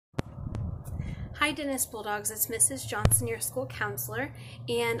Hi Dennis Bulldogs, it's Mrs. Johnson, your school counselor,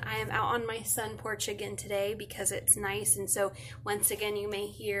 and I am out on my sun porch again today because it's nice, and so once again you may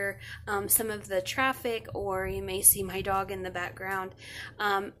hear some of the traffic or you may see my dog in the background,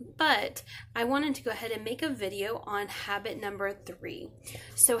 but I wanted to go ahead and make a video on habit number 3.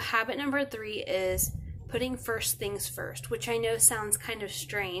 So habit number 3 is putting first things first, which I know sounds kind of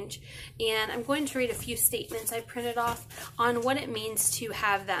strange, and I'm going to read a few statements I printed off on what it means to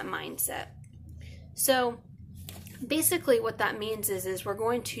have that mindset. So basically what that means is we're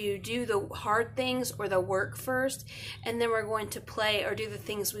going to do the hard things or the work first, and then we're going to play or do the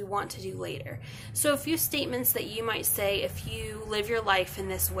things we want to do later. So a few statements that you might say if you live your life in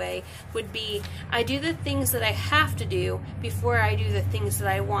this way would be, I do the things that I have to do before I do the things that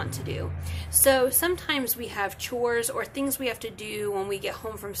I want to do. So sometimes we have chores or things we have to do when we get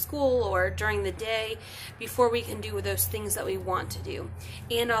home from school or during the day before we can do those things that we want to do.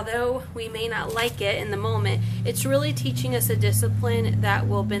 And although we may not like it in the moment, it's really teaching us a discipline that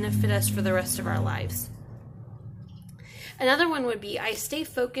will benefit us for the rest of our lives. Another one would be, I stay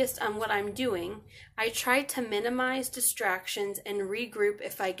focused on what I'm doing. I try to minimize distractions and regroup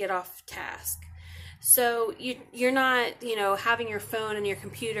if I get off task. So you're not, having your phone and your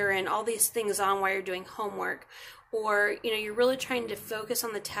computer and all these things on while you're doing homework, or you're really trying to focus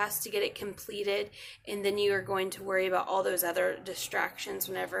on the task to get it completed, and then you are going to worry about all those other distractions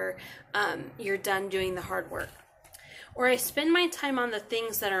whenever you're done doing the hard work. Or I spend my time on the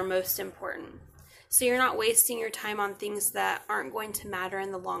things that are most important. So you're not wasting your time on things that aren't going to matter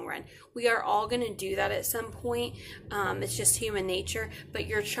in the long run. We are all going to do that at some point. It's just human nature, but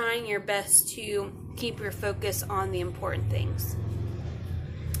you're trying your best to keep your focus on the important things.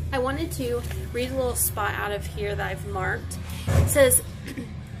 I wanted to read a little spot out of here that I've marked. It says,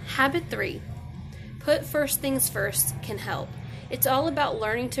 Habit 3, put first things first can help. It's all about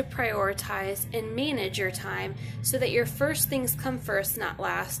learning to prioritize and manage your time so that your first things come first, not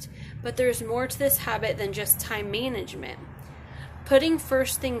last. But there's more to this habit than just time management. Putting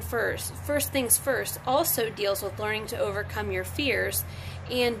first things first also deals with learning to overcome your fears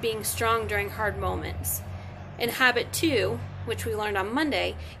and being strong during hard moments. In habit 2, which we learned on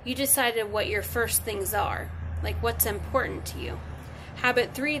Monday, you decided what your first things are, like what's important to you.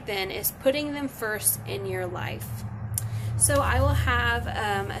 Habit 3 then is putting them first in your life. So I will have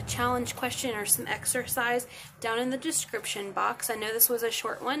a challenge question or some exercise down in the description box. I know this was a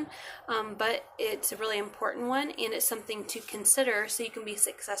short one, but it's a really important one, and it's something to consider so you can be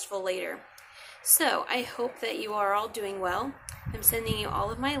successful later. So I hope that you are all doing well. I'm sending you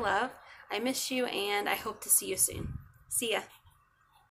all of my love. I miss you, and I hope to see you soon. See ya.